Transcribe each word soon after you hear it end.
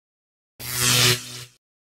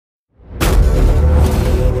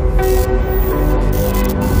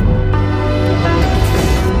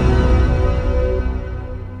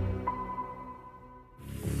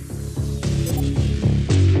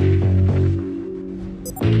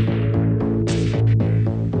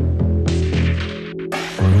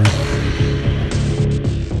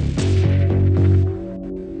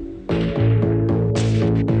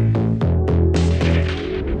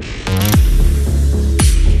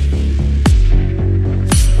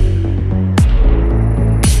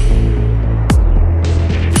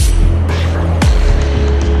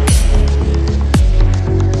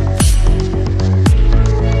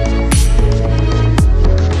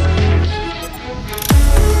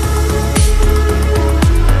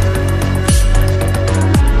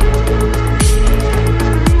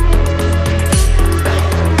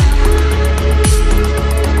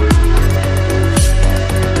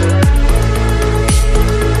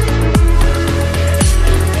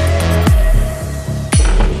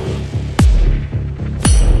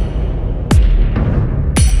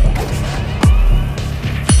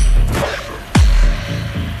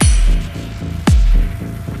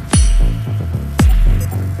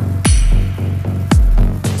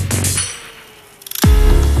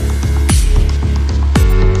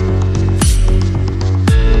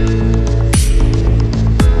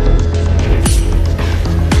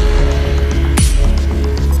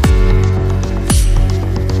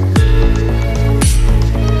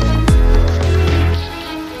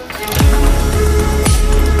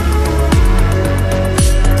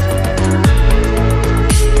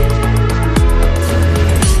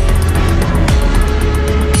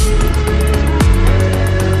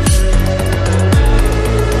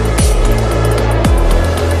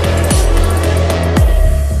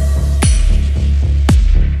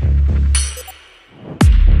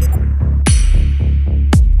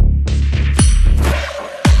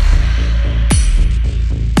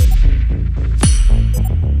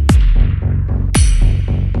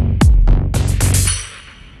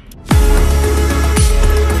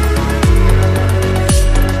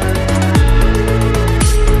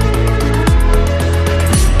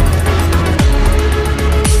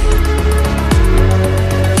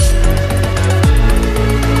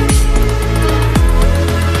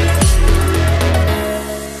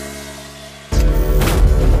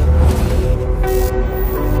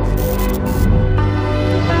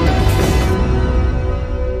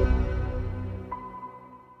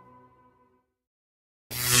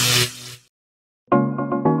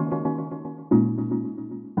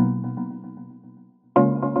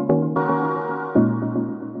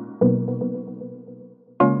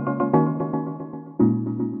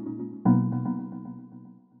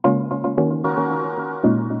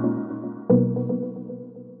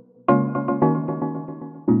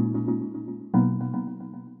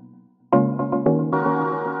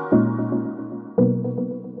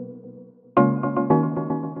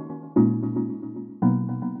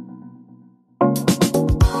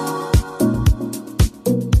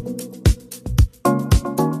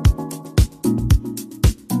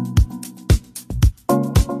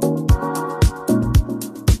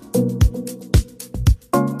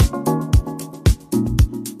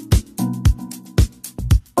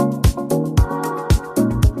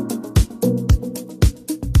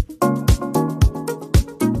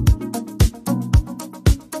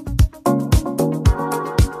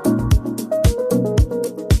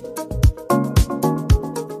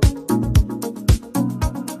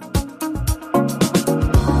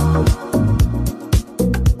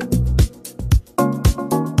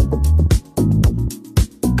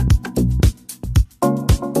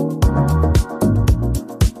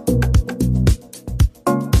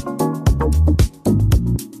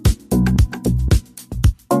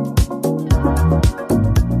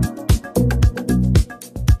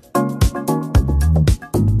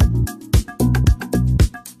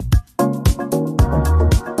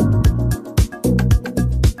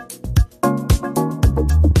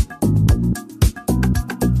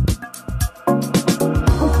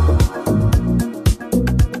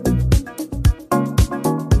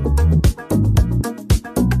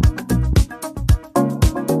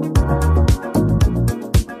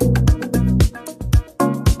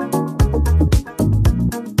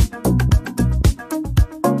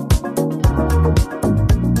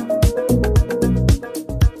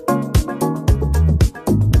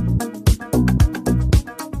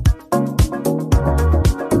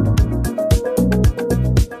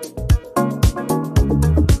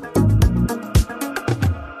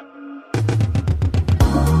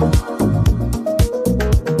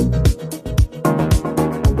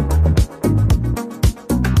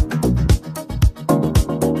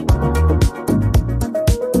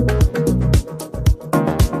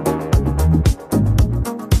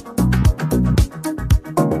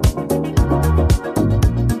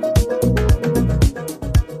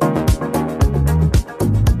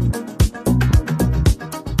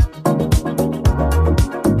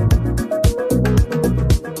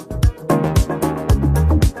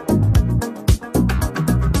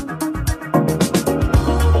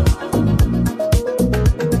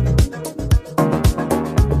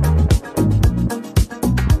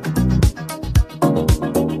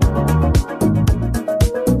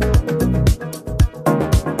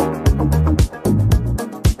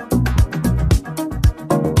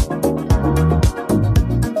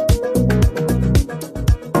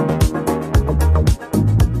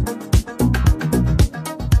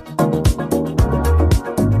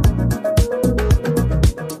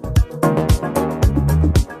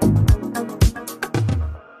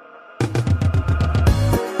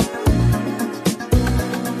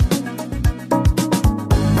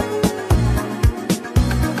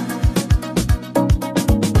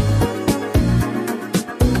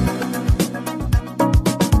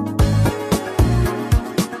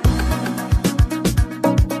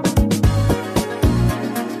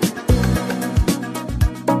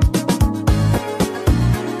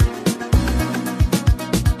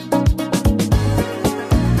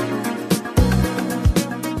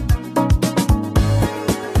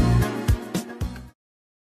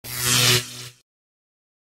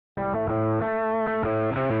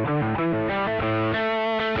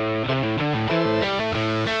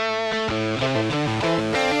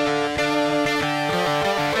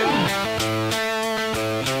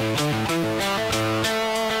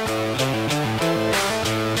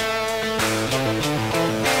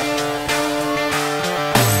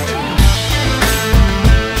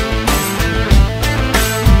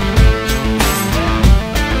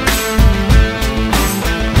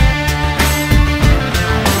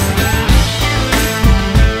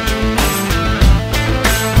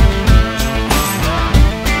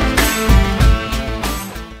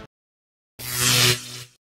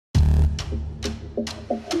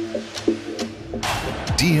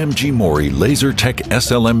DMG Mori LaserTech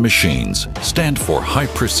SLM machines stand for High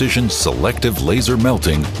Precision Selective Laser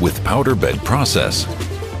Melting with Powder Bed Process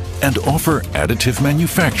and offer additive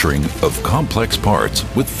manufacturing of complex parts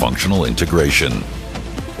with functional integration.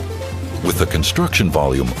 With a construction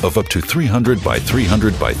volume of up to 300 by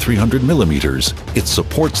 300 by 300 millimeters, it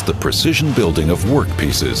supports the precision building of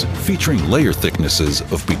workpieces featuring layer thicknesses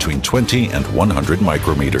of between 20 and 100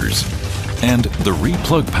 micrometers. And the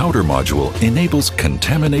replug powder module enables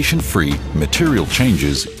contamination-free material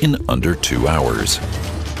changes in under 2 hours.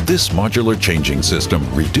 This modular changing system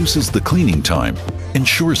reduces the cleaning time,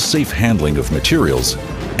 ensures safe handling of materials,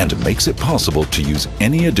 and makes it possible to use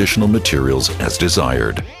any additional materials as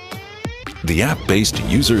desired. The app-based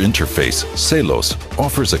user interface, Celos,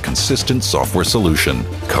 offers a consistent software solution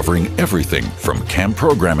covering everything from CAM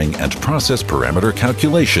programming and process parameter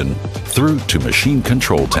calculation through to machine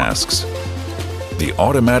control tasks. The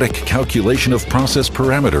automatic calculation of process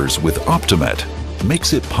parameters with Optimet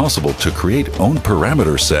makes it possible to create own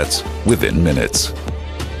parameter sets within minutes.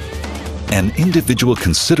 An individual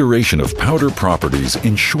consideration of powder properties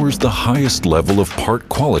ensures the highest level of part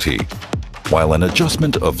quality, while an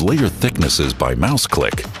adjustment of layer thicknesses by mouse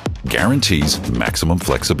click guarantees maximum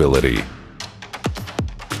flexibility.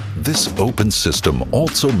 This open system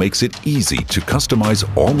also makes it easy to customize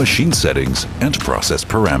all machine settings and process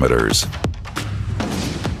parameters.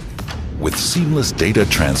 With seamless data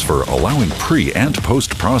transfer allowing pre- and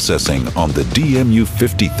post-processing on the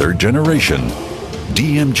DMU50 3rd generation,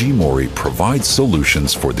 DMG Mori provides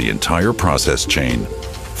solutions for the entire process chain,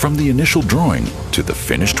 from the initial drawing to the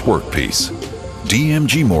finished workpiece.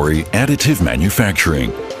 DMG Mori Additive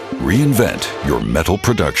Manufacturing. Reinvent your metal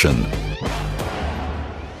production.